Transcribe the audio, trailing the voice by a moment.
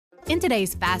In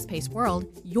today's fast-paced world,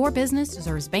 your business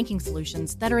deserves banking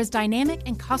solutions that are as dynamic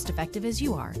and cost-effective as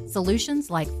you are. Solutions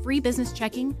like free business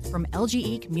checking from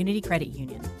LGE Community Credit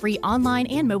Union, free online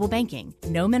and mobile banking,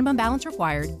 no minimum balance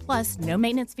required, plus no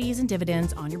maintenance fees and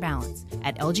dividends on your balance.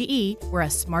 At LGE, we're a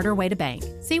smarter way to bank.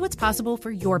 See what's possible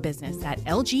for your business at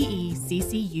lgeccu.org.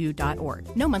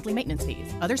 No monthly maintenance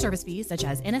fees. Other service fees such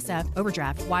as NSF,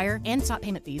 overdraft, wire, and stop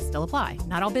payment fees still apply.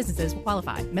 Not all businesses will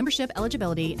qualify. Membership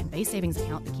eligibility and base savings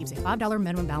account that keeps a $5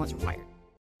 minimum balance required.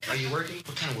 Are you working?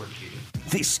 What kind of work do you do?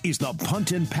 This is the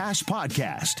Punt and Pass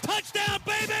Podcast. Touchdown,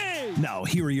 baby! Now,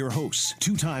 here are your hosts,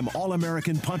 two-time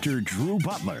All-American punter Drew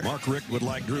Butler. Mark Richt would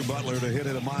like Drew Butler to hit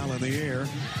it a mile in the air.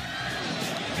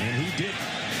 And he did.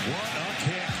 What a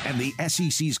kick. And the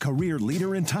SEC's career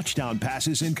leader in touchdown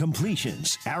passes and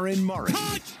completions, Aaron Murray.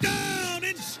 Touchdown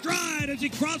in stride as he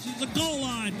crosses the goal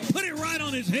line. Put it right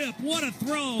on his hip. What a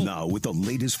throw. Now, with the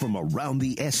latest from around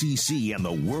the SEC and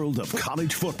the world of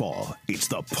college football, it's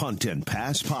the Punt and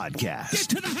Pass Podcast. Get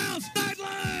to the house.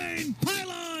 Sideline.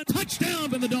 Pylon.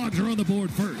 Touchdown. And the Dogs are on the board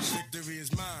first. Victory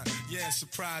is mine. Yeah,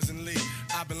 surprisingly,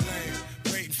 I've been lame.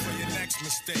 Waiting for your next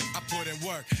mistake. I put in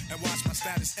work and watch my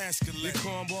status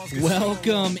escalate.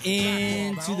 Welcome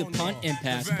into the Punt and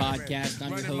Pass Podcast.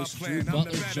 I'm your host, Drew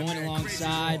Butler, joined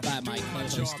alongside by my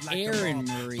co-host, Aaron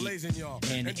Murray.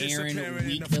 And Aaron,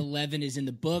 Week 11 is in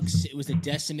the books. It was a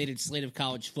decimated slate of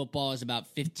college football as about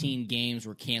 15 games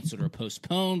were canceled or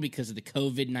postponed because of the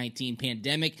COVID-19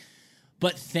 pandemic.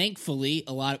 But thankfully,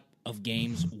 a lot of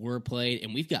games were played,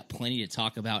 and we've got plenty to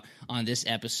talk about on this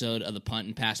episode of the Punt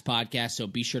and Pass Podcast, so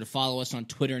be sure to follow us on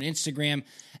Twitter and Instagram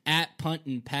at Punt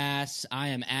and Pass. I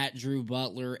am at Drew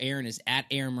Butler. Aaron is at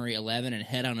Aaron Murray 11, and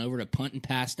head on over to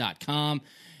puntandpass.com.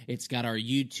 It's got our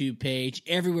YouTube page,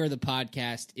 everywhere the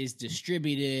podcast is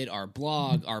distributed, our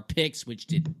blog, our picks, which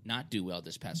did not do well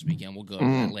this past weekend. We'll go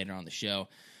over that later on the show.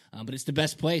 But it's the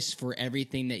best place for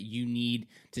everything that you need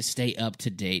to stay up to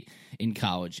date in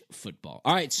college football.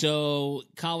 All right, so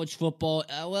college football,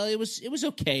 well, it was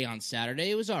okay on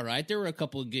Saturday. It was all right. There were a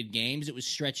couple of good games. It was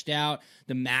stretched out.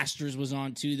 The Masters was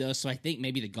on too, though, so I think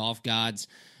maybe the golf gods,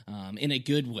 in a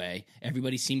good way.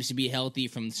 Everybody seems to be healthy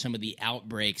from some of the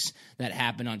outbreaks that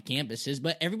happened on campuses,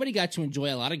 but everybody got to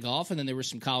enjoy a lot of golf, and then there was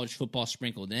some college football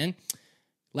sprinkled in.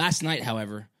 Last night,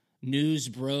 however, news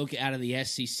broke out of the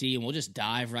SEC, and we'll just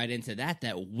dive right into that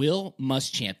Will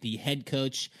Muschamp, the head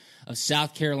coach of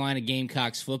South Carolina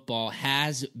Gamecocks football,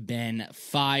 has been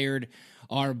fired.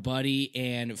 Our buddy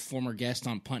and former guest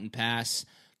on Punt and Pass,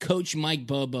 Coach Mike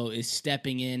Bobo, is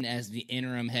stepping in as the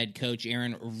interim head coach.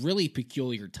 Aaron, really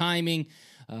peculiar timing.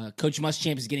 Coach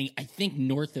Muschamp is getting, I think,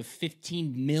 north of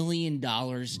 $15 million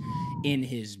in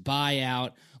his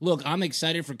buyout. Look, I'm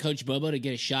excited for Coach Bobo to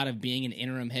get a shot of being an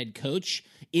interim head coach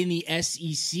in the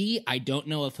SEC. I don't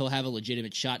know if he'll have a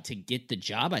legitimate shot to get the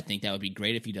job. I think that would be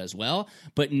great if he does well.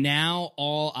 But now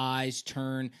all eyes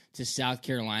turn to South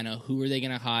Carolina. Who are they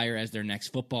going to hire as their next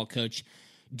football coach?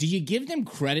 Do you give them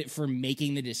credit for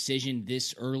making the decision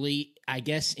this early, I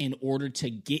guess, in order to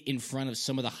get in front of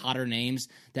some of the hotter names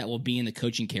that will be in the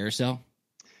coaching carousel?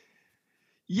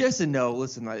 Yes and no.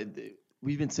 Listen,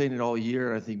 we've been saying it all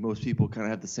year. I think most people kind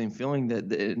of have the same feeling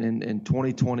that in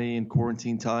 2020 in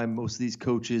quarantine time, most of these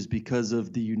coaches, because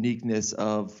of the uniqueness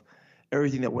of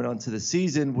everything that went on to the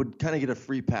season, would kind of get a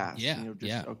free pass.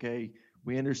 Yeah, okay,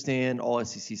 we understand all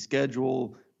SEC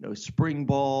schedule, no spring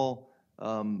ball,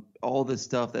 all this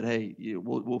stuff that, hey,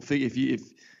 we'll figure if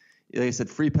like I said,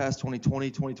 free pass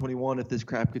 2020, 2021, if this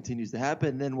crap continues to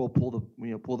happen, then we'll pull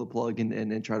the plug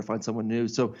and try to find someone new.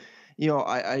 So,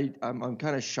 I'm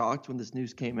kind of shocked when this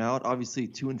news came out. Obviously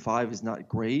 2-5 is not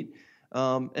great.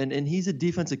 And he's a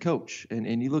defensive coach,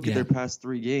 and you look at their past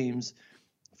 3 games,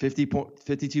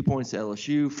 52 points to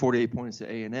LSU, 48 points to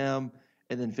A&M,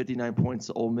 and then 59 points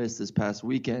to Ole Miss this past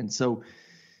weekend. So,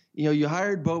 you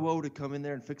hired Bobo to come in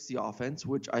there and fix the offense,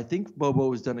 which I think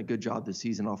Bobo has done a good job this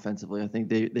season offensively. I think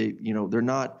they're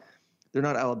not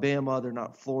Alabama, they're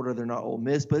not Florida, they're not Ole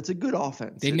Miss, but it's a good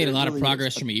offense. They've made a lot of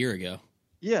progress from a year ago.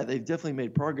 Yeah, they've definitely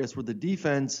made progress where the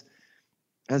defense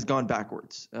has gone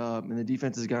backwards. And the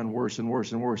defense has gotten worse and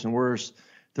worse and worse and worse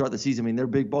throughout the season. I mean, their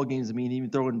big ball games, even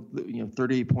throwing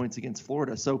 38 points against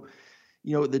Florida. So,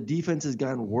 the defense has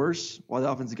gotten worse while the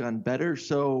offense has gotten better.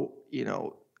 So,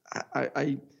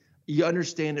 you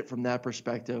understand it from that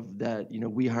perspective that,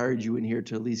 we hired you in here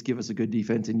to at least give us a good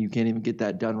defense, and you can't even get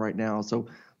that done right now. So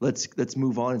let's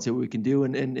move on and see what we can do.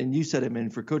 And you said it, man,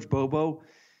 for Coach Bobo,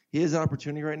 he has an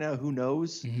opportunity right now. Who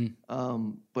knows?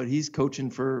 Mm-hmm. But he's coaching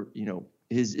for,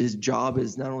 his job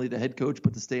is not only the head coach,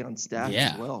 but to stay on staff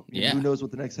as well. Who knows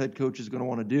what the next head coach is going to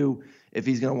want to do, if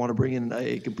he's going to want to bring in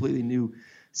a completely new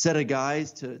set of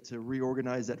guys to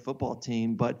reorganize that football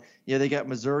team. But yeah, they got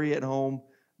Missouri at home,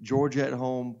 Georgia at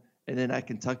home, and then at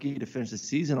Kentucky to finish the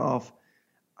season off.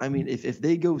 I mean, if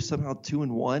they go somehow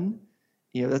 2-1,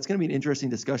 that's going to be an interesting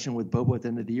discussion with Bobo at the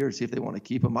end of the year to see if they want to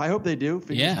keep him. I hope they do.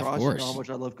 Fingers crossed. Of course. You know how much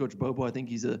I love Coach Bobo. I think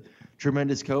he's a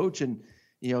tremendous coach, and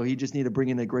he just need to bring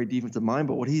in a great defensive mind.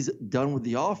 But what he's done with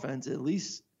the offense at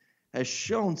least has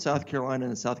shown South Carolina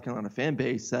and the South Carolina fan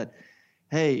base that,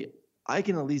 hey, I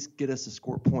can at least get us to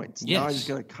score points. Yes. Now I just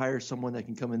got to hire someone that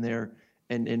can come in there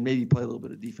and maybe play a little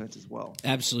bit of defense as well.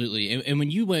 Absolutely. And when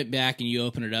you went back and you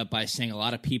opened it up by saying a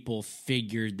lot of people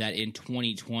figured that in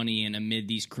 2020 and amid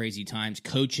these crazy times,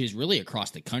 coaches really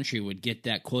across the country would get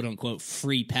that quote-unquote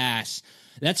free pass.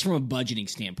 That's from a budgeting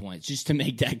standpoint, just to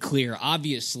make that clear.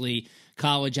 Obviously,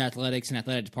 college athletics and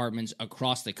athletic departments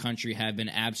across the country have been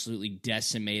absolutely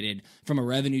decimated from a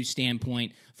revenue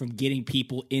standpoint, from getting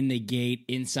people in the gate,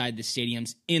 inside the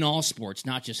stadiums, in all sports,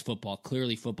 not just football.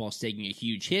 Clearly, football's taking a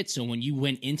huge hit. So when you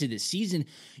went into the season,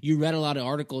 you read a lot of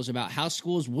articles about how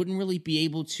schools wouldn't really be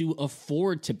able to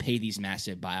afford to pay these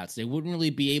massive buyouts. They wouldn't really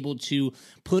be able to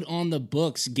put on the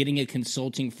books getting a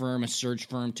consulting firm, a search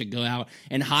firm to go out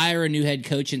and hire a new head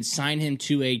coach and sign him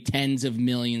to a tens of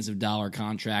millions of dollar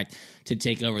contract to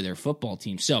take over their football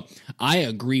team. So I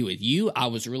agree with you. I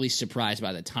was really surprised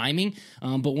by the timing.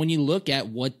 But when you look at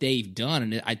what they've done,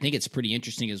 and I think it's pretty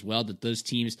interesting as well that those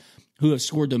teams who have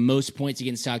scored the most points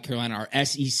against South Carolina are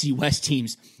SEC West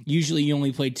teams. Usually you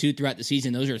only play 2 throughout the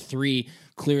season. Those are 3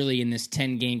 clearly in this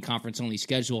 10-game conference-only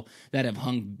schedule that have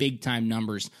hung big-time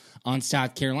numbers on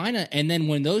South Carolina. And then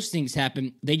when those things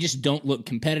happen, they just don't look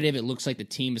competitive. It looks like the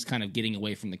team is kind of getting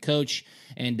away from the coach,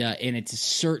 and it's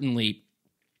certainly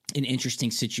an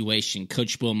interesting situation.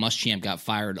 Coach Will Muschamp got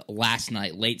fired last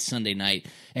night, late Sunday night,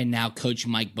 and now Coach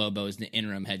Mike Bobo is the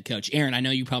interim head coach. Aaron, I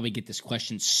know you probably get this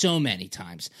question so many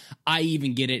times. I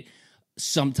even get it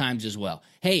sometimes as well.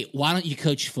 Hey, why don't you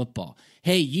coach football?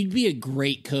 Hey, you'd be a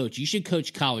great coach. You should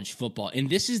coach college football. And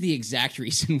this is the exact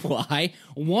reason why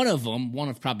one of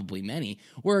probably many,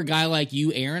 where a guy like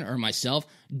you, Aaron, or myself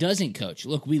doesn't coach.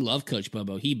 Look, we love Coach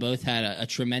Bobo. He both had a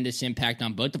tremendous impact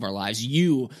on both of our lives.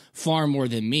 You far more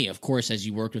than me, of course, as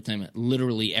you worked with him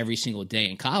literally every single day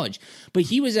in college. But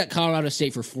he was at Colorado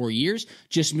State for 4 years,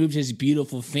 just moved his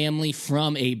beautiful family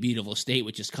from a beautiful state,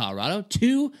 which is Colorado,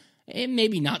 to a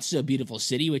maybe not so beautiful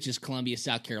city, which is Columbia,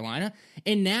 South Carolina.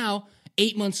 And now,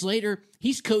 8 months later,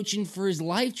 he's coaching for his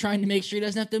life, trying to make sure he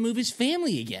doesn't have to move his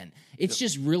family again. It's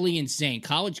just really insane.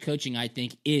 College coaching, I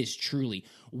think, is truly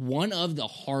one of the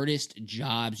hardest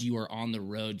jobs. You are on the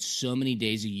road so many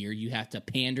days a year. You have to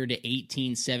pander to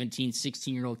 18, 17,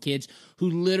 16-year-old kids who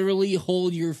literally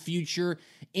hold your future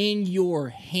in your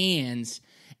hands.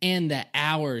 And the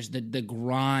hours, the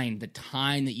grind, the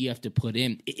time that you have to put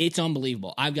in, it's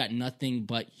unbelievable. I've got nothing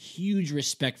but huge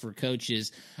respect for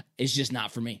coaches. It's just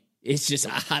not for me. It's just,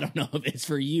 I don't know if it's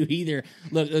for you either.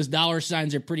 Look, those dollar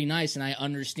signs are pretty nice, and I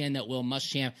understand that Will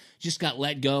Muschamp just got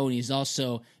let go, and he's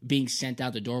also being sent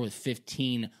out the door with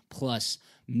 $15+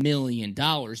 million.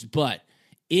 But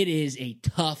it is a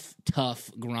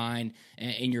tough grind,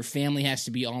 and your family has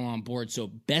to be all on board. So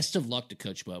best of luck to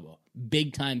Coach Bobo.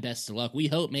 Big time best of luck. We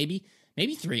hope maybe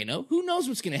 3-0. Who knows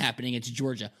what's going to happen against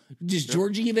Georgia? Does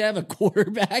Georgia even have a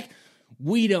quarterback?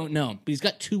 We don't know. But he's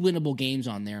got 2 winnable games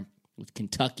on there with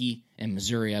Kentucky and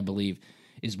Missouri, I believe,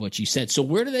 is what you said. So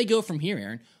where do they go from here,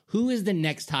 Aaron? Who is the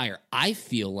next hire? I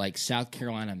feel like South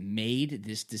Carolina made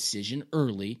this decision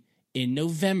early in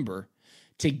November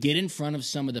to get in front of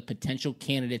some of the potential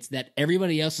candidates that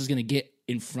everybody else is going to get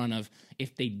in front of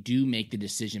if they do make the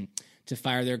decision to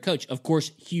fire their coach. Of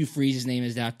course, Hugh Freeze's name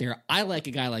is out there. I like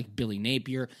a guy like Billy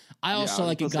Napier. I also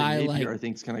like a guy Napier, like... I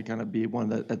think is going to kind of be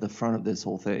one at the front of this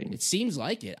whole thing. It seems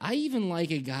like it. I even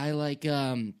like a guy like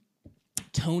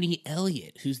Tony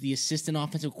Elliott, who's the assistant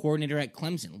offensive coordinator at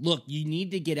Clemson. Look, you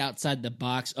need to get outside the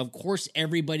box. Of course,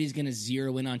 everybody's going to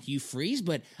zero in on Hugh Freeze,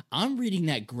 but I'm reading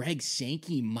that Greg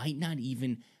Sankey might not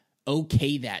even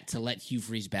okay that to let Hugh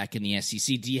Freeze back in the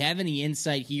SEC. Do you have any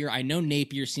insight here? I know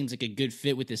Napier seems like a good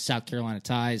fit with his South Carolina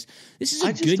ties. This is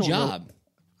a good job.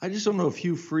 I just don't know if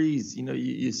Hugh Freeze,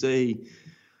 you say,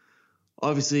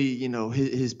 obviously,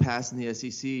 his past in the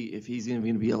SEC, if he's going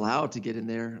to be allowed to get in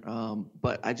there.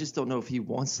 But I just don't know if he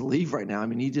wants to leave right now. I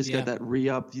mean, he just got that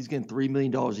re-up. He's getting $3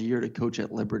 million a year to coach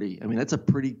at Liberty. I mean, that's a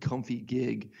pretty comfy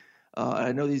gig.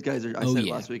 I know these guys are, I said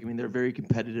last week, I mean, they're very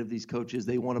competitive, these coaches.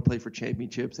 They want to play for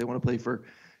championships. They want to play for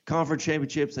conference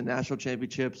championships and national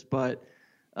championships. But,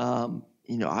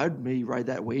 I'd maybe ride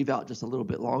that wave out just a little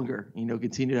bit longer.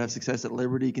 Continue to have success at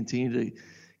Liberty, continue to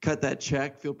cut that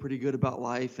check, feel pretty good about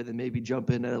life, and then maybe jump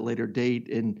in at a later date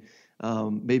and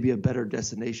maybe a better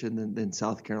destination than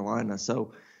South Carolina.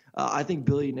 So I think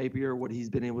Billy Napier, what he's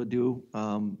been able to do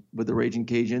with the Raging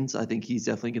Cajuns, I think he's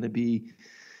definitely going to be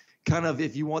kind of,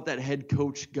 if you want that head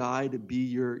coach guy to be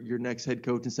your next head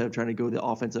coach instead of trying to go the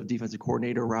offensive defensive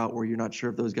coordinator route where you're not sure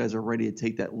if those guys are ready to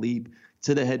take that leap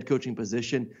to the head coaching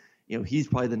position. He's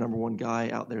probably the number one guy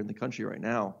out there in the country right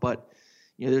now. But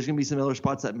there's going to be some other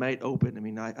spots that might open. I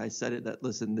mean, I said it that,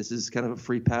 listen, this is kind of a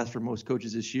free pass for most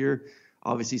coaches this year.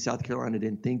 Obviously, South Carolina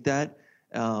didn't think that.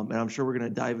 And I'm sure we're going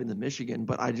to dive into Michigan,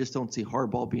 but I just don't see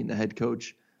Harbaugh being the head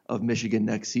coach of Michigan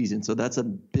next season. So that's a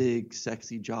big,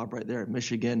 sexy job right there at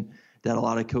Michigan that a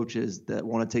lot of coaches that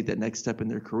want to take that next step in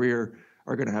their career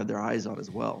are going to have their eyes on as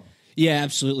well. Yeah,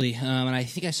 absolutely. And I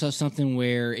think I saw something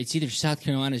where it's either South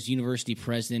Carolina's university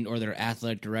president or their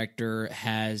athletic director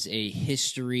has a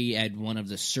history at one of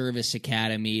the service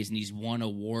academies, and he's won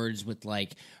awards with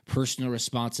like personal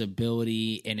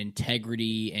responsibility and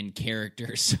integrity and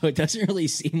character. So it doesn't really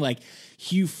seem like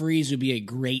Hugh Freeze would be a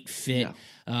great fit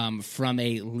from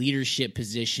a leadership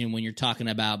position when you're talking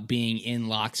about being in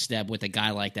lockstep with a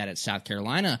guy like that at South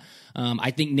Carolina.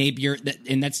 I think Napier,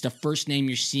 and that's the first name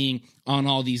you're seeing on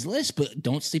all these lists, but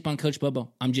don't sleep on Coach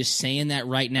Bobo. I'm just saying that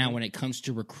right now when it comes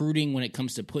to recruiting, when it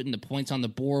comes to putting the points on the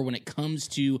board, when it comes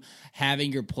to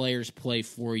having your players play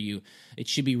for you, it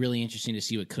should be really interesting to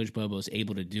see what Coach Bobo is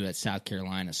able to do at South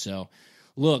Carolina. So,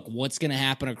 look, what's going to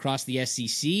happen across the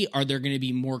SEC? Are there going to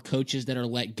be more coaches that are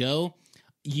let go?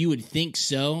 You would think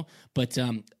so, but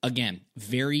again,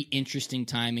 very interesting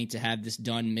timing to have this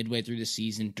done midway through the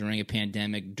season during a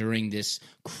pandemic, during this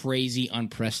crazy,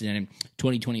 unprecedented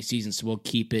 2020 season. So we'll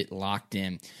keep it locked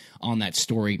in on that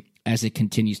story as it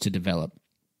continues to develop.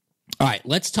 All right,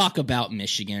 let's talk about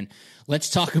Michigan.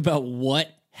 Let's talk about what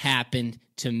happened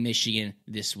to Michigan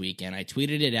this weekend. I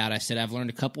tweeted it out. I said, I've learned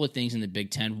a couple of things in the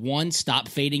Big Ten. One, stop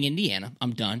fading Indiana.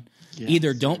 I'm done. Yes,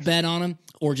 either don't bet on them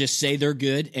or just say they're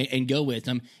good and go with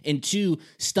them. And two,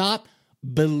 stop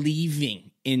believing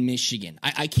in Michigan.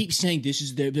 I keep saying this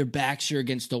is their backs are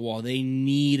against the wall. They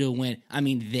need a win. I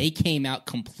mean, they came out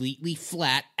completely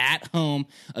flat at home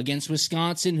against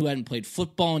Wisconsin, who hadn't played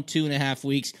football in 2.5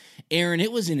 weeks. Aaron,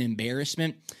 it was an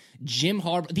embarrassment. Jim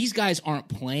Harbaugh, these guys aren't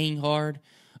playing hard.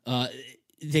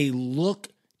 They look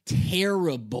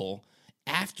terrible.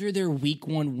 After their week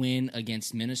 1 win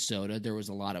against Minnesota, there was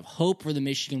a lot of hope for the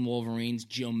Michigan Wolverines.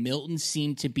 Joe Milton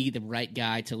seemed to be the right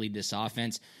guy to lead this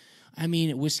offense. I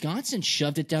mean, Wisconsin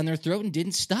shoved it down their throat and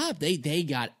didn't stop. They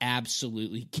got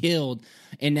absolutely killed.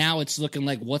 And now it's looking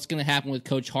like what's going to happen with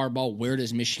Coach Harbaugh? Where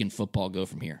does Michigan football go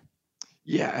from here?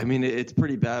 Yeah, I mean, it's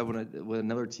pretty bad when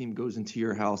another team goes into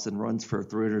your house and runs for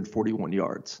 341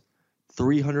 yards.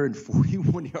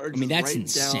 341 yards. I mean, that's right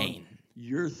insane. Down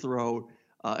your throat.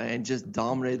 And just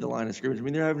dominated the line of scrimmage. I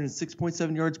mean, they're averaging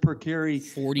 6.7 yards per carry.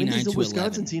 49 this is a to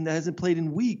Wisconsin 11. team that hasn't played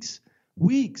in weeks,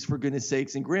 for goodness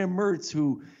sakes. And Graham Mertz,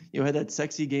 who had that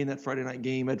sexy game, that Friday night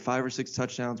game, had 5 or 6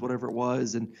 touchdowns, whatever it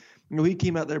was, and he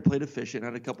came out there, played efficient,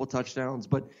 had a couple of touchdowns,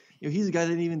 but he's a guy that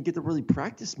didn't even get to really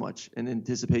practice much in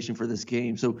anticipation for this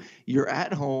game. So you're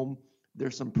at home.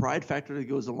 There's some pride factor that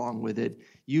goes along with it.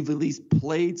 You've at least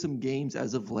played some games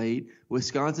as of late.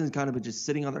 Wisconsin's kind of been just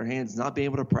sitting on their hands, not being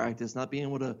able to practice, not being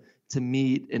able to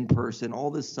meet in person, all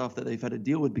this stuff that they've had to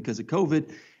deal with because of COVID.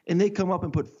 And they come up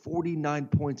and put 49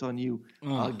 points on you,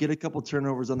 get a couple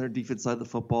turnovers on their defense side of the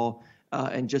football,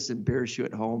 and just embarrass you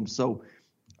at home. So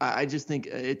I just think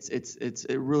it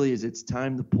really is. It's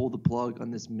time to pull the plug on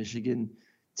this Michigan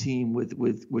team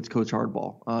with Coach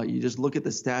Harbaugh. You just look at the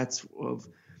stats of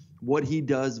what he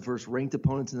does versus ranked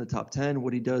opponents in the top 10,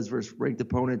 what he does versus ranked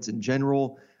opponents in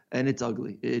general, and it's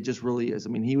ugly. It just really is. I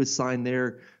mean, he was signed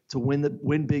there to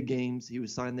win big games. He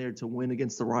was signed there to win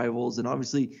against the rivals, and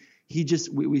obviously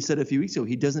we said a few weeks ago,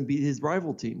 he doesn't beat his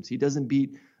rival teams. He doesn't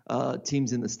beat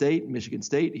teams in the state, Michigan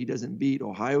State. He doesn't beat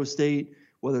Ohio State,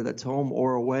 whether that's home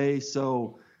or away.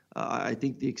 So I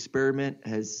think the experiment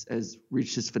has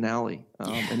reached its finale,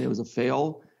 and it was a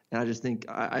fail. And I just think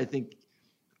I think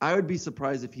I would be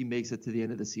surprised if he makes it to the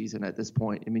end of the season at this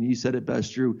point. I mean, you said it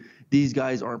best, Drew. These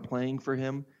guys aren't playing for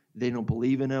him. They don't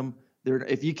believe in him.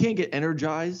 If you can't get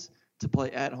energized to play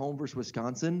at home versus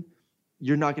Wisconsin,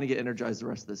 you're not going to get energized the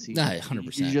rest of the season.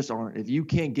 100%. You just aren't. If you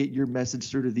can't get your message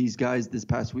through to these guys this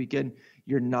past weekend,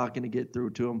 you're not going to get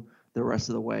through to them the rest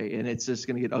of the way. And it's just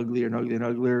going to get uglier and uglier and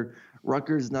uglier.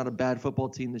 Rutgers is not a bad football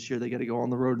team this year. They got to go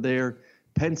on the road there.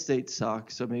 Penn State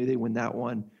sucks, so maybe they win that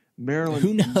one. Maryland,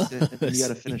 who knows? And then you got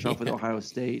to finish off with Ohio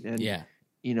State, and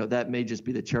that may just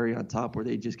be the cherry on top, where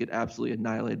they just get absolutely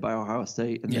annihilated by Ohio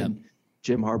State, and then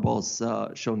Jim Harbaugh's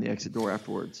shown the exit door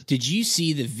afterwards. Did you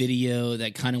see the video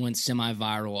that kind of went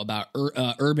semi-viral about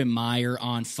Urban Meyer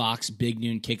on Fox Big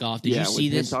Noon Kickoff? Did you see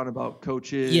this? Talking about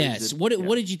coaches. Yes. What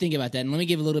did you think about that? And let me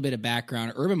give a little bit of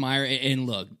background. Urban Meyer, and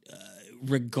look,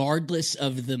 regardless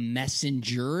of the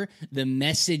messenger, the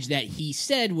message that he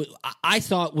said, I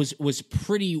thought was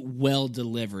pretty well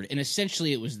delivered. And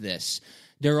essentially it was this: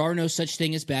 there are no such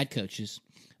thing as bad coaches.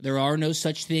 There are no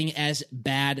such thing as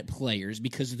bad players,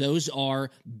 because those are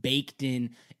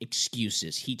baked-in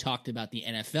excuses. He talked about the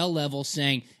NFL level,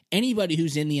 saying anybody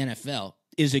who's in the NFL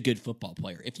is a good football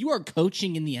player. If you are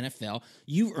coaching in the NFL,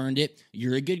 you've earned it.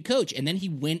 You're a good coach. And then he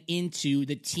went into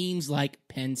the teams like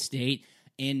Penn State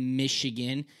and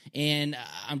Michigan, and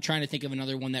I'm trying to think of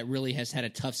another one that really has had a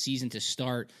tough season to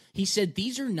start. He said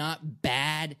these are not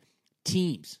bad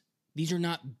teams. These are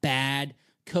not bad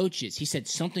coaches. He said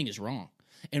something is wrong.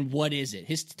 And what is it?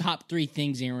 His top 3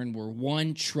 things, Aaron, were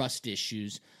 1, trust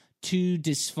issues, 2,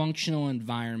 dysfunctional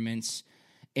environments,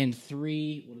 and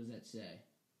 3, what does that say?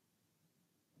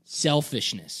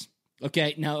 Selfishness.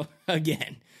 Okay, now,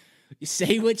 again,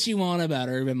 say what you want about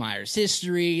Urban Meyer's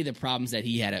history, the problems that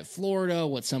he had at Florida,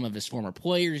 what some of his former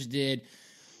players did.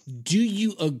 Do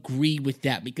you agree with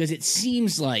that? Because it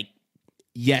seems like,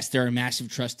 yes, there are massive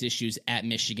trust issues at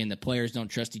Michigan. The players don't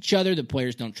trust each other. The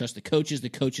players don't trust the coaches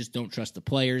don't trust the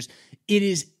players. It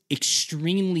is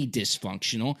extremely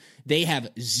dysfunctional. They have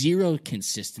zero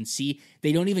consistency.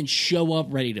 They don't even show up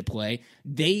ready to play.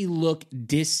 They look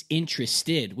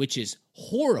disinterested, which is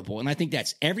horrible, and I think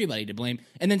that's everybody to blame.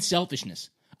 And then selfishness.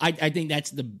 I think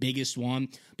that's the biggest one,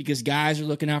 because guys are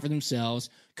looking out for themselves.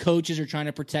 Coaches are trying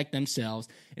to protect themselves,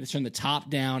 and it's from the top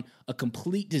down, a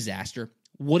complete disaster.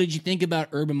 What did you think about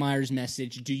Urban Meyer's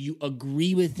message? Do you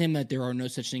agree with him that there are no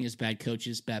such thing as bad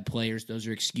coaches, bad players? Those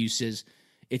are excuses.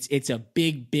 It's a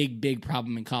big, big, big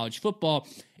problem in college football.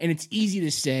 And it's easy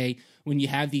to say when you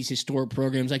have these historic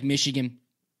programs like Michigan,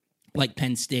 like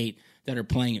Penn State, that are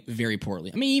playing very poorly.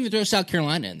 I mean, even throw South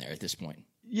Carolina in there at this point.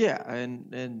 Yeah,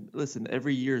 and listen,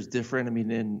 every year is different. I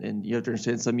mean, and you have to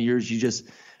understand, some years you just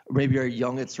maybe are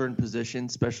young at certain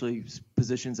positions, especially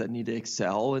positions that need to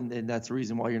excel, and that's the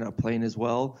reason why you're not playing as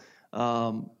well.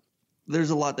 There's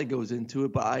a lot that goes into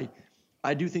it, but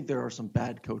I do think there are some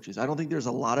bad coaches. I don't think there's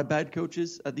a lot of bad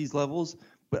coaches at these levels,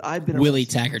 but I've been Willie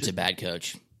Taggart's a bad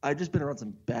coach. I've just been around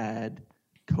some bad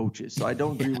coaches, so I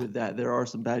don't agree with that. There are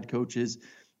some bad coaches,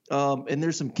 and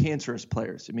there's some cancerous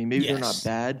players. I mean, maybe they're not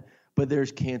bad, but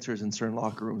there's cancers in certain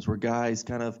locker rooms where guys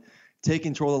kind of take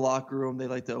control of the locker room. They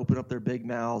like to open up their big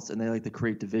mouths, and they like to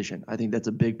create division. I think that's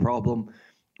a big problem.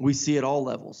 We see at all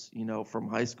levels, from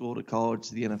high school to college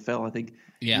to the NFL. I think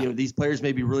these players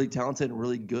may be really talented and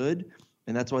really good,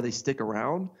 and that's why they stick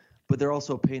around, but they're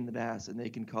also a pain in the ass, and they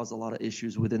can cause a lot of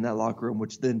issues within that locker room,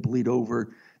 which then bleed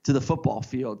over to the football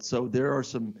field. So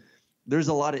there's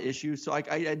a lot of issues. So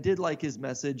I did like his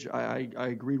message. I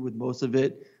agreed with most of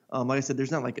it. Like I said,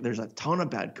 there's a ton of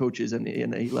bad coaches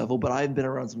in a level, but I've been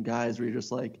around some guys where you're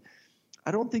just like,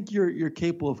 I don't think you're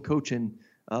capable of coaching,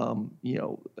 at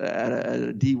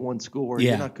a D1 school, or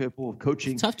you're not capable of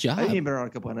coaching. Tough job. I've even been around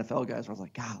a couple of NFL guys where I was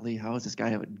like, golly, how does this guy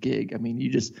have a gig? I mean,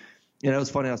 it was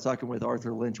funny. I was talking with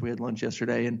Arthur Lynch. We had lunch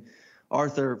yesterday, and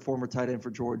Arthur, former tight end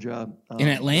for Georgia. In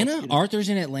Atlanta? Arthur's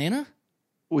in Atlanta?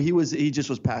 Well, he just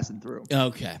was passing through.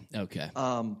 Okay.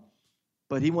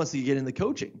 But he wants to get into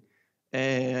coaching.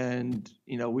 And,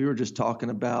 we were just talking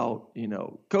about,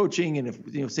 coaching, and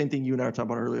if, same thing you and I were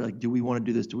talking about earlier, like, do we want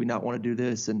to do this? Do we not want to do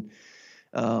this? And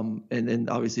then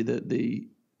obviously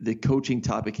the coaching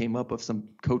topic came up of some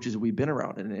coaches that we've been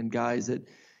around, and guys that,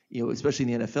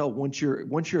 especially in the NFL, once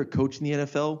you're a coach in the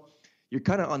NFL, you're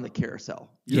kind of on the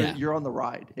carousel. You're on the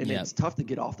ride, and it's tough to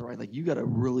get off the ride. Like, you got to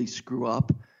really screw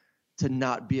up to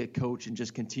not be a coach and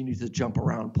just continue to jump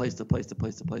around place to place to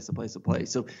place to place to place to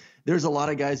place. So there's a lot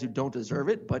of guys who don't deserve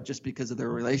it, but just because of their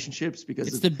relationships, because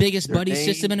it's the biggest buddy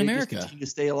system in America, just continue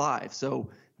to stay alive. So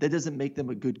that doesn't make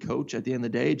them a good coach. At the end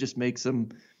of the day, it just makes them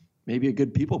maybe a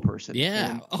good people person.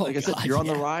 Yeah. And like I said, you're on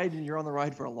the ride, and you're on the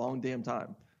ride for a long damn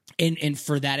time. And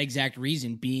for that exact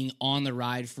reason, being on the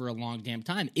ride for a long damn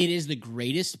time, it is the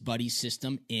greatest buddy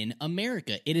system in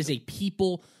America. It is a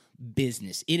people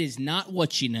business. It is not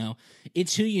what you know,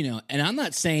 it's who you know. And I'm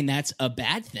not saying that's a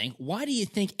bad thing. Why do you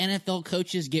think NFL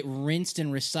coaches get rinsed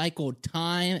and recycled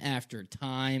time after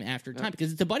time after time?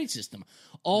 Because it's a buddy system.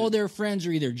 All their friends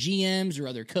are either GMs or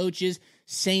other coaches.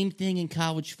 Same thing in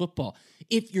college football.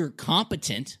 If you're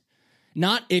competent,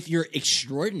 not if you're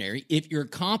extraordinary, if you're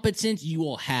competent, you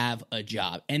will have a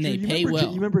job, and they pay well.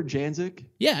 You remember Janzik?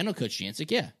 Yeah, I know Coach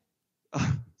Janzik, yeah.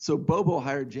 So Bobo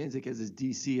hired Janzik as his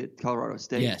DC at Colorado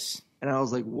State. Yes. And I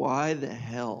was like, why the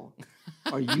hell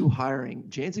are you hiring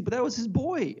Janczyk? But that was his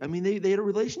boy. I mean, they had a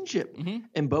relationship.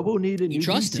 And Bobo needed a new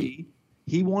DC.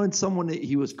 He wanted someone that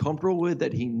he was comfortable with,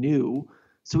 that he knew.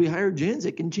 So he hired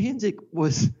Janczyk. And Janczyk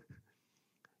was,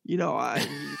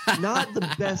 not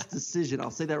the best decision.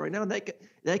 I'll say that right now. And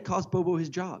that cost Bobo his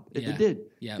job. It did.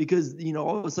 Yeah. Because,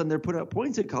 all of a sudden they're putting up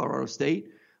points at Colorado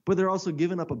State, but they're also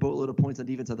giving up a boatload of points on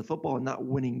defense of the football and not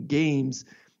winning games.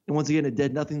 And once again, it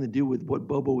had nothing to do with what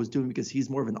Bobo was doing, because he's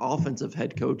more of an offensive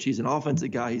head coach. He's an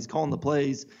offensive guy. He's calling the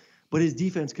plays. But his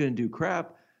defense couldn't do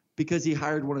crap because he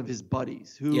hired one of his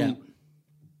buddies who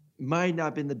might not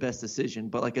have been the best decision.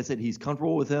 But like I said, he's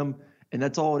comfortable with him, and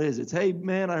that's all it is. It's, hey,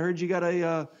 man, I heard you got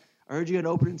an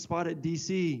opening spot at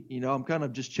DC. I'm kind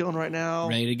of just chilling right now.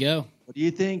 Ready to go. What do you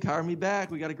think? Hire me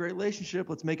back. We got a great relationship.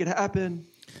 Let's make it happen.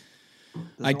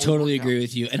 I totally agree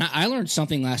with you. And I learned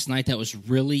something last night that was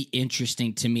really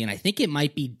interesting to me, and I think it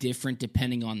might be different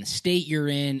depending on the state you're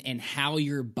in and how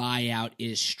your buyout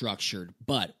is structured.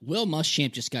 But Will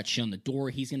Muschamp just got shown the door.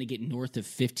 He's going to get north of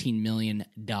 $15 million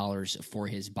for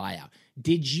his buyout.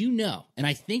 Did you know, and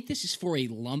I think this is for a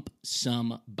lump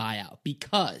sum buyout,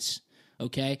 because,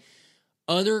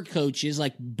 other coaches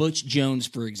like Butch Jones,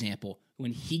 for example,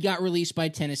 when he got released by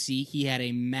Tennessee, he had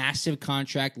a massive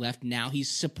contract left. Now he's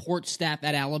support staff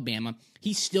at Alabama.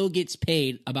 He still gets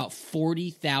paid about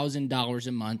 $40,000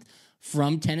 a month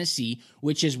from Tennessee,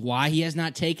 which is why he has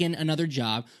not taken another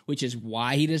job, which is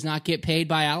why he does not get paid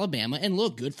by Alabama. And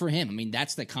look, good for him. I mean,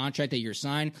 that's the contract that you're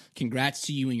signed. Congrats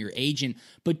to you and your agent.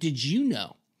 But did you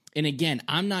know, and again,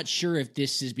 I'm not sure if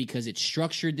this is because it's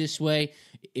structured this way,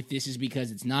 if this is because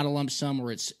it's not a lump sum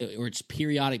or it's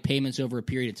periodic payments over a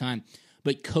period of time,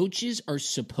 but coaches are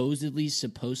supposedly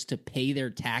supposed to pay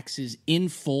their taxes in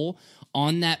full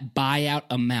on that buyout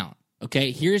amount.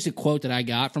 Okay, here's a quote that I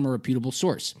got from a reputable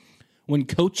source. When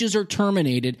coaches are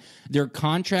terminated, their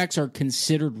contracts are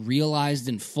considered realized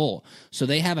in full. So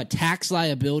they have a tax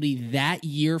liability that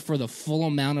year for the full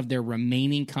amount of their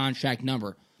remaining contract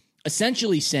number.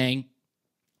 Essentially saying,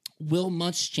 Will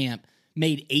Muschamp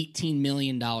made $18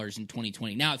 million in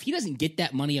 2020. Now, if he doesn't get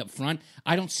that money up front,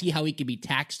 I don't see how he could be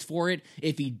taxed for it.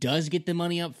 If he does get the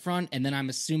money up front, and then I'm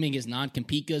assuming his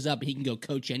non-compete goes up and he can go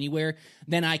coach anywhere,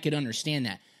 then I could understand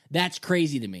that. That's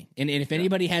crazy to me. And if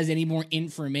anybody has any more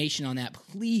information on that,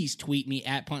 please tweet me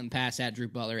at Punt and Pass, at Drew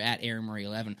Butler, at Aaron Murray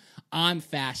 11. I'm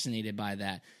fascinated by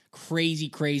that. Crazy,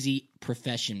 crazy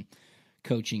profession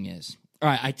coaching is. All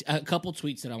right, a couple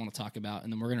tweets that I want to talk about,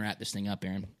 and then we're going to wrap this thing up,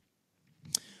 Aaron.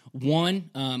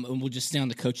 One, and we'll just stay on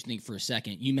the coaching thing for a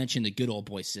second. You mentioned the good old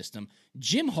boy system.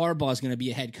 Jim Harbaugh is going to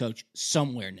be a head coach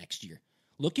somewhere next year.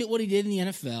 Look at what he did in the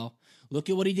NFL. Look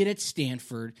at what he did at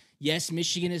Stanford. Yes,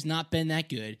 Michigan has not been that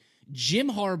good. Jim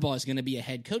Harbaugh is going to be a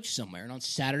head coach somewhere. And on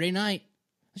Saturday night,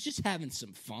 I was just having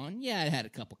some fun. Yeah, I had a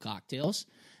couple cocktails.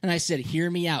 And I said, hear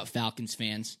me out, Falcons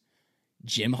fans.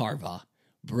 Jim Harbaugh,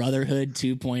 Brotherhood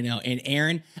 2.0. And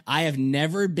Aaron, I have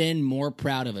never been more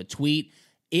proud of a tweet.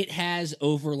 It has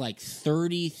over like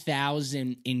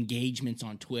 30,000 engagements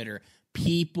on Twitter.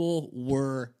 People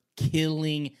were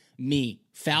killing me.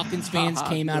 Falcons fans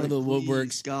came out of the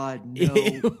woodworks. God, no.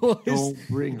 Don't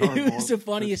bring Harbaugh. It was the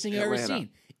funniest thing I've ever seen.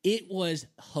 It was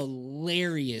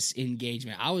hilarious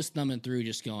engagement. I was thumbing through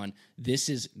just going, this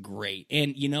is great.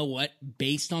 And you know what?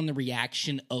 Based on the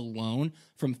reaction alone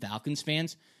from Falcons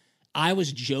fans, I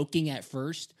was joking at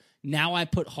first. Now I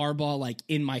put Harbaugh like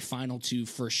in my final two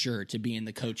for sure to be in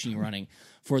the coaching running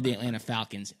for the Atlanta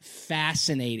Falcons.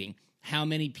 Fascinating how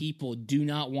many people do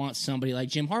not want somebody like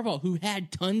Jim Harbaugh, who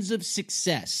had tons of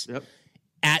success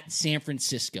at San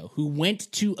Francisco, who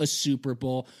went to a Super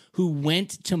Bowl, who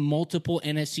went to multiple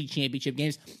NFC championship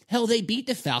games. Hell, they beat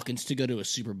the Falcons to go to a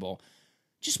Super Bowl.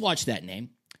 Just watch that name.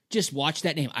 Just watch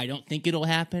that name. I don't think it'll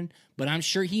happen, but I'm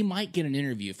sure he might get an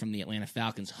interview from the Atlanta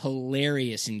Falcons.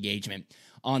 Hilarious engagement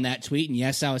on that tweet. And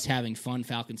yes, I was having fun,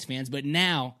 Falcons fans, but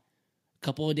now, a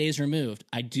couple of days removed,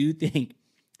 I do think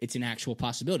it's an actual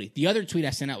possibility. The other tweet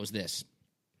I sent out was this,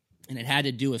 and it had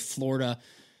to do with Florida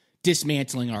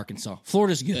dismantling Arkansas.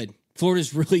 Florida's good.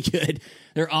 Florida's really good.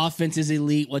 Their offense is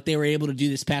elite. What they were able to do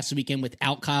this past weekend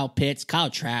without Kyle Pitts. Kyle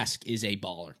Trask is a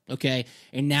baller, okay?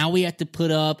 And now we have to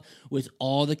put up with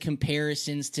all the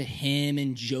comparisons to him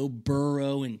and Joe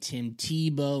Burrow and Tim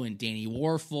Tebow and Danny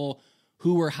Warfel,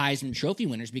 who were Heisman Trophy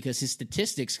winners, because his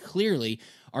statistics clearly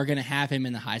are going to have him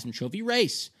in the Heisman Trophy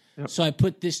race. Yep. So I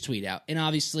put this tweet out, and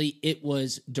obviously it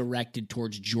was directed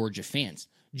towards Georgia fans.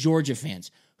 Georgia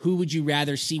fans, who would you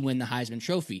rather see win the Heisman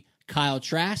Trophy, Kyle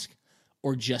Trask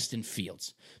or Justin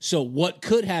Fields? So what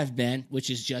could have been, which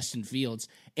is Justin Fields,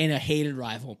 and a hated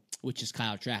rival, which is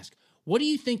Kyle Trask. What do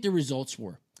you think the results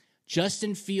were?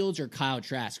 Justin Fields or Kyle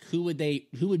Trask? Who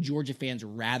would Georgia fans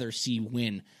rather see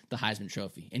win the Heisman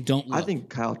Trophy? And don't look. I think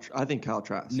Kyle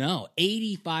Trask. No,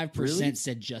 85% Really?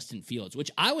 said Justin Fields,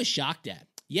 which I was shocked at.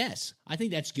 Yes, I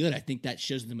think that's good. I think that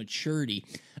shows the maturity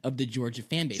of the Georgia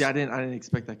fan base. See, I didn't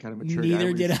expect that kind of maturity. Neither I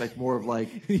would did I. expect more of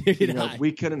like, Neither did I. if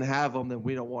we couldn't have him, then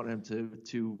we don't want him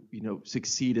to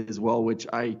succeed as well. Which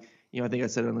I think I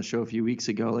said on the show a few weeks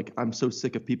ago. Like, I'm so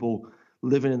sick of people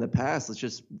living in the past. Let's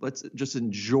just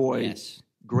enjoy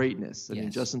greatness. I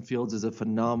mean, Justin Fields is a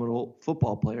phenomenal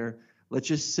football player. Let's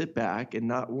just sit back and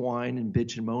not whine and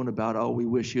bitch and moan about, oh, we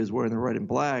wish he was wearing the red and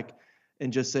black.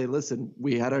 And just say, listen,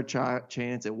 we had our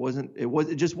chance.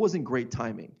 It just wasn't great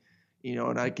timing,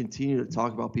 And I continue to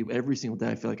talk about people every single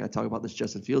day. I feel like I talk about this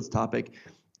Justin Fields topic.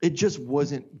 It just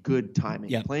wasn't good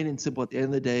timing. Yep. Plain and simple. At the end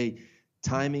of the day,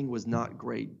 timing was not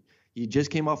great. You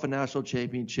just came off a national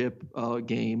championship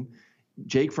game.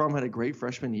 Jake Fromm had a great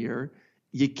freshman year.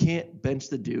 You can't bench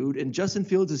the dude. And Justin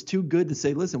Fields is too good to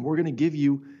say, listen, we're going to give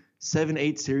you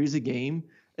 7-8 series a game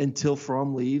until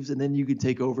Fromm leaves, and then you can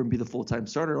take over and be the full-time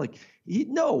starter. Like,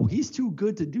 he's too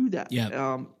good to do that.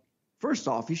 Yeah. First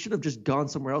off, he should have just gone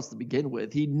somewhere else to begin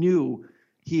with.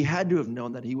 He had to have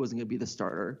known that he wasn't going to be the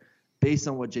starter based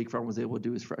on what Jake Fromm was able to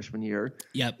do his freshman year.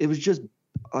 Yep. It was just,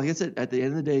 like I said, at the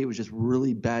end of the day, it was just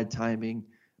really bad timing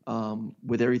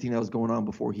with everything that was going on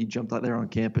before he jumped out there on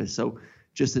campus. So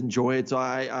just enjoy it. So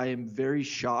I am very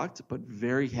shocked, but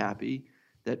very happy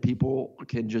that people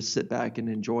can just sit back and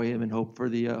enjoy him and hope for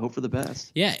the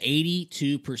best. Yeah,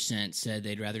 82% said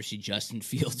they'd rather see Justin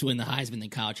Fields win the Heisman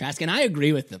than Kyle Trask, and I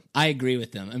agree with them. I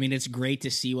mean, it's great to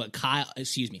see what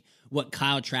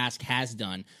Kyle Trask has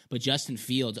done, but Justin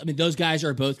Fields, I mean, those guys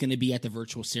are both going to be at the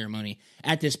virtual ceremony.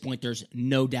 At this point, there's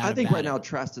no doubt about it. I think right now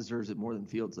Trask deserves it more than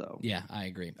Fields, though. Yeah, I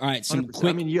agree. All right,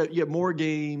 I mean, you have more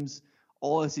games,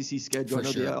 all SEC schedule.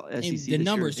 For sure. The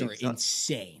numbers are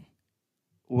insane.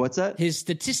 What's that? His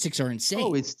statistics are insane.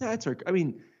 Oh, his stats are. I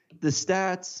mean, the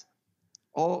stats,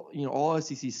 all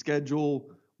SEC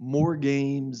schedule, more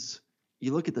games.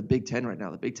 You look at the Big Ten right now.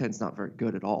 The Big Ten's not very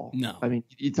good at all. No. I mean,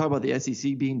 you talk about the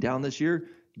SEC being down this year.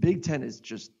 Big Ten is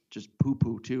just poo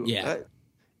poo too. Yeah.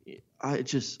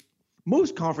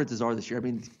 Most conferences are this year. I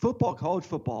mean, college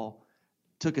football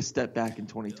took a step back in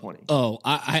 2020. Oh,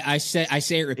 I say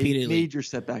it repeatedly. A major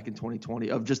step back in 2020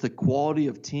 of just the quality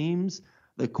of teams.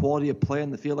 The quality of play on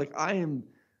the field. Like, I am,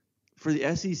 for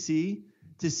the SEC,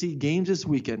 to see games this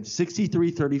weekend,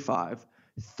 63-35,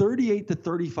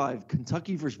 38-35,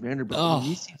 Kentucky versus Vanderbilt. Oh. I mean,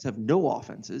 these teams have no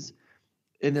offenses,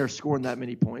 and they're scoring that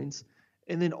many points.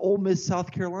 And then Ole Miss,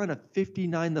 South Carolina,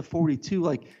 59-42.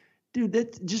 Like, dude,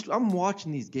 that's just, I'm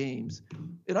watching these games,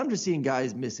 and I'm just seeing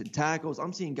guys missing tackles.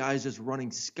 I'm seeing guys just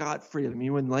running scot-free. I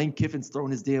mean, when Lane Kiffin's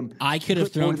throwing his damn I could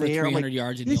have thrown for 300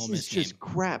 yards in the Ole Miss This is just game.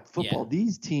 crap football. Yeah.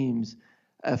 These teams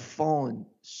have fallen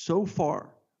so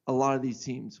far, a lot of these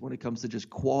teams, when it comes to just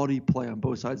quality play on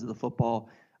both sides of the football.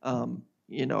 I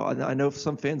know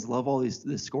some fans love all this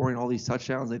scoring, all these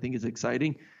touchdowns. They think it's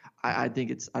exciting. I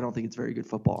don't think it's very good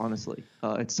football, honestly.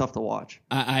 It's tough to watch.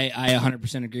 I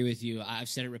 100% agree with you. I've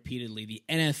said it repeatedly. The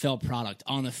NFL product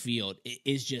on the field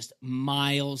is just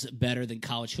miles better than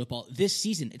college football this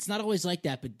season. It's not always like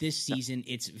that, but this season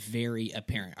it's very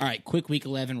apparent. All right, quick Week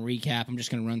 11 recap. I'm just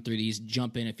going to run through these.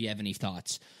 Jump in if you have any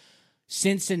thoughts.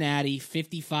 Cincinnati,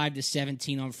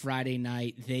 55-17 on Friday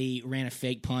night. They ran a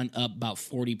fake punt up about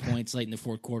 40 points late in the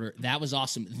fourth quarter. That was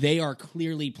awesome. They are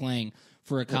clearly playing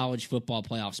for a college football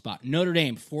playoff spot. Notre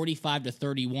Dame,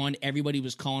 45-31. Everybody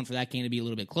was calling for that game to be a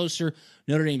little bit closer.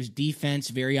 Notre Dame's defense,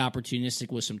 very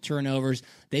opportunistic with some turnovers.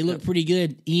 They look pretty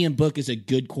good. Ian Book is a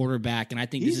good quarterback, and I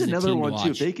think he's this is another a team one to watch.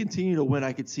 too. If they continue to win,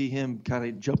 I could see him kind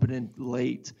of jumping in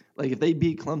late. Like, if they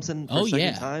beat Clemson for a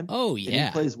second time, and he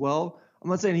plays well. I'm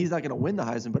not saying he's not going to win the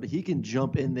Heisman, but he can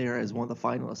jump in there as one of the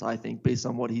finalists, I think, based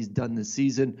on what he's done this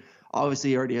season. Obviously,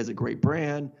 he already has a great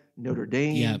brand, Notre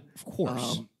Dame. Yeah, of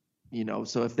course.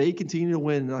 So if they continue to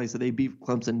win, like I said, they beat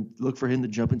Clemson, look for him to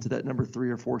jump into that number 3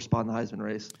 or 4 spot in the Heisman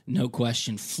race. No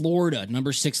question. Florida,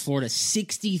 number 6 Florida,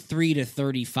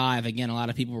 63-35. Again, a lot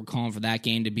of people were calling for that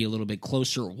game to be a little bit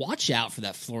closer. Watch out for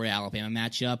that Florida-Alabama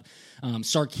matchup.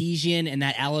 Sarkisian and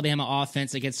that Alabama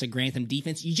offense against the Grantham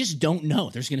defense, you just don't know.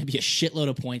 There's going to be a shitload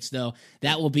of points, though.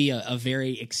 That will be a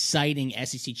very exciting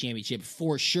SEC championship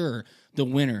for sure. The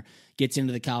winner gets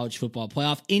into the college football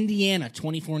playoff. Indiana,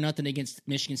 24-0 against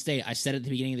Michigan State. I said at the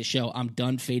beginning of the show, I'm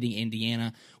done fading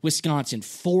Indiana. Wisconsin,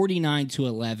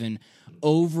 49-11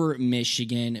 over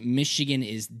Michigan. Michigan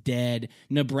is dead.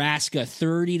 Nebraska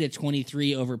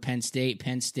 30-23 over Penn State.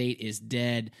 Penn State is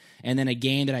dead. And then a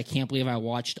game that I can't believe I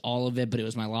watched all of it, but it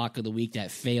was my lock of the week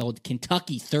that failed.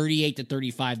 Kentucky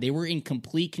 38-35. They were in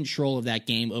complete control of that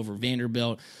game over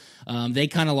Vanderbilt. They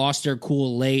kind of lost their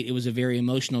cool late. It was a very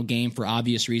emotional game for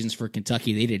obvious reasons for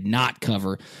Kentucky. They did not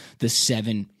cover the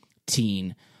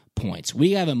 17 points.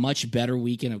 We have a much better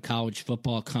weekend of college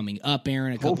football coming up,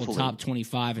 Aaron. A couple top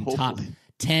 25 and top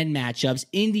 10 matchups.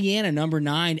 Indiana, number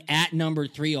 9, at number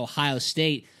 3, Ohio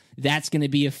State. That's going to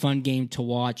be a fun game to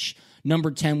watch.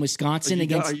 Number 10, Wisconsin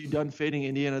Are you done fading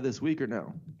Indiana this week or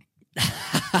no?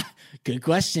 Good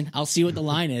question. I'll see what the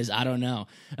line is. I don't know.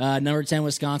 Number 10,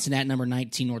 Wisconsin at number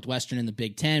 19, Northwestern in the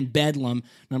Big Ten. Bedlam,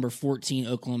 number 14,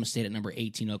 Oklahoma State at number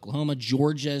 18, Oklahoma.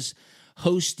 Georgia's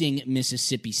hosting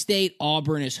Mississippi State.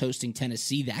 Auburn is hosting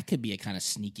Tennessee. That could be a kind of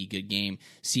sneaky good game.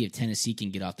 See if Tennessee can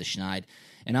get off the schneid.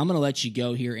 And I'm going to let you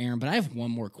go here, Aaron, but I have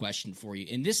one more question for you.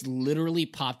 And this literally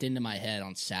popped into my head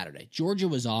on Saturday. Georgia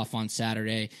was off on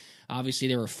Saturday. Obviously,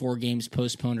 there were 4 games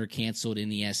postponed or canceled in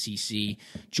the SEC.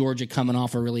 Georgia coming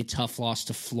off a really tough loss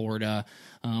to Florida.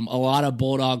 A lot of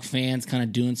Bulldog fans kind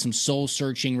of doing some soul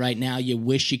searching right now. You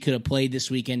wish you could have played this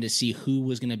weekend to see who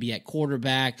was going to be at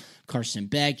quarterback. Carson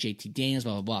Beck, JT Daniels,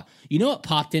 blah, blah, blah. You know what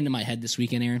popped into my head this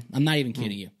weekend, Aaron? I'm not even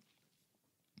kidding you.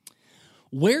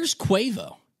 Where's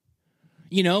Quavo?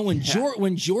 You know, when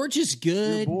George is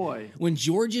good, when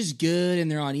George is good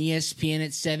and they're on ESPN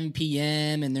at 7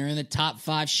 p.m. and they're in the top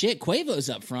 5, shit, Quavo's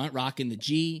up front rocking the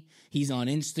G. He's on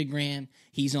Instagram.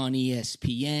 He's on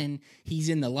ESPN. He's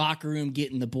in the locker room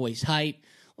getting the boys hype.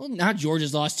 Well, now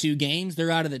Georgia's lost 2 games. They're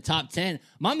out of the top 10.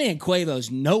 My man Quavo's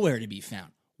nowhere to be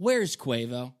found. Where's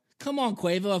Quavo? Come on,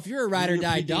 Quavo. If you're a ride or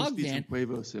die dog fan.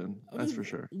 Quavo soon. That's for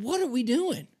sure. What are we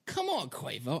doing? Come on,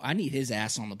 Quavo. I need his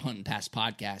ass on the Punt and Pass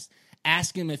podcast.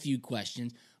 Ask him a few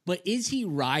questions. But is he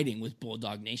riding with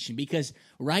Bulldog Nation? Because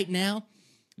right now,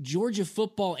 Georgia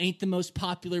football ain't the most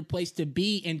popular place to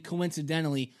be, and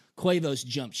coincidentally, Quavo's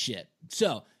jumped ship.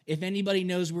 So if anybody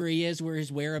knows where he is, where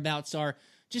his whereabouts are,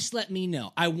 just let me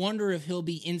know. I wonder if he'll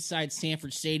be inside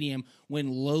Sanford Stadium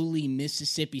when lowly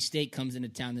Mississippi State comes into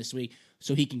town this week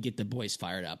so he can get the boys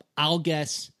fired up. I'll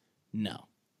guess no.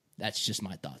 That's just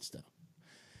my thoughts, though.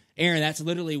 Aaron, that's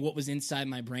literally what was inside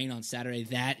my brain on Saturday.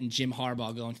 That and Jim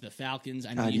Harbaugh going to the Falcons.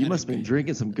 I know you must have been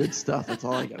drinking some good stuff. That's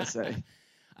all I got to say.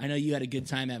 I know you had a good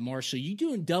time at Marshall. You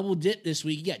doing double dip this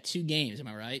week. You got 2 games. Am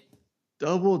I right?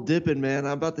 Double dipping, man.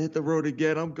 I'm about to hit the road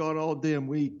again. I'm gone all damn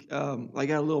week. I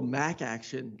got a little MAC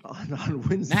action on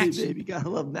Wednesday, baby. Gotta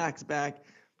love Mac's back.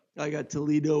 I got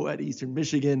Toledo at Eastern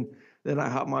Michigan. Then I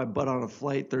hop my butt on a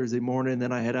flight Thursday morning.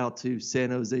 Then I head out to San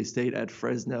Jose State at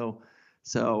Fresno.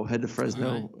 So head to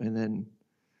Fresno and then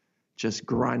just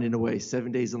grinding away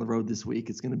 7 days on the road this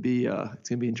week. It's gonna be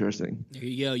interesting. There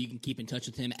you go. You can keep in touch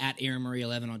with him at Aaron Murray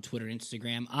 11 on Twitter and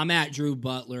Instagram. I'm at Drew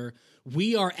Butler.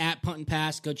 We are at Punt and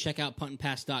Pass. Go check out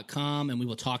puntandpass.com, and we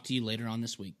will talk to you later on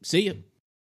this week. See you.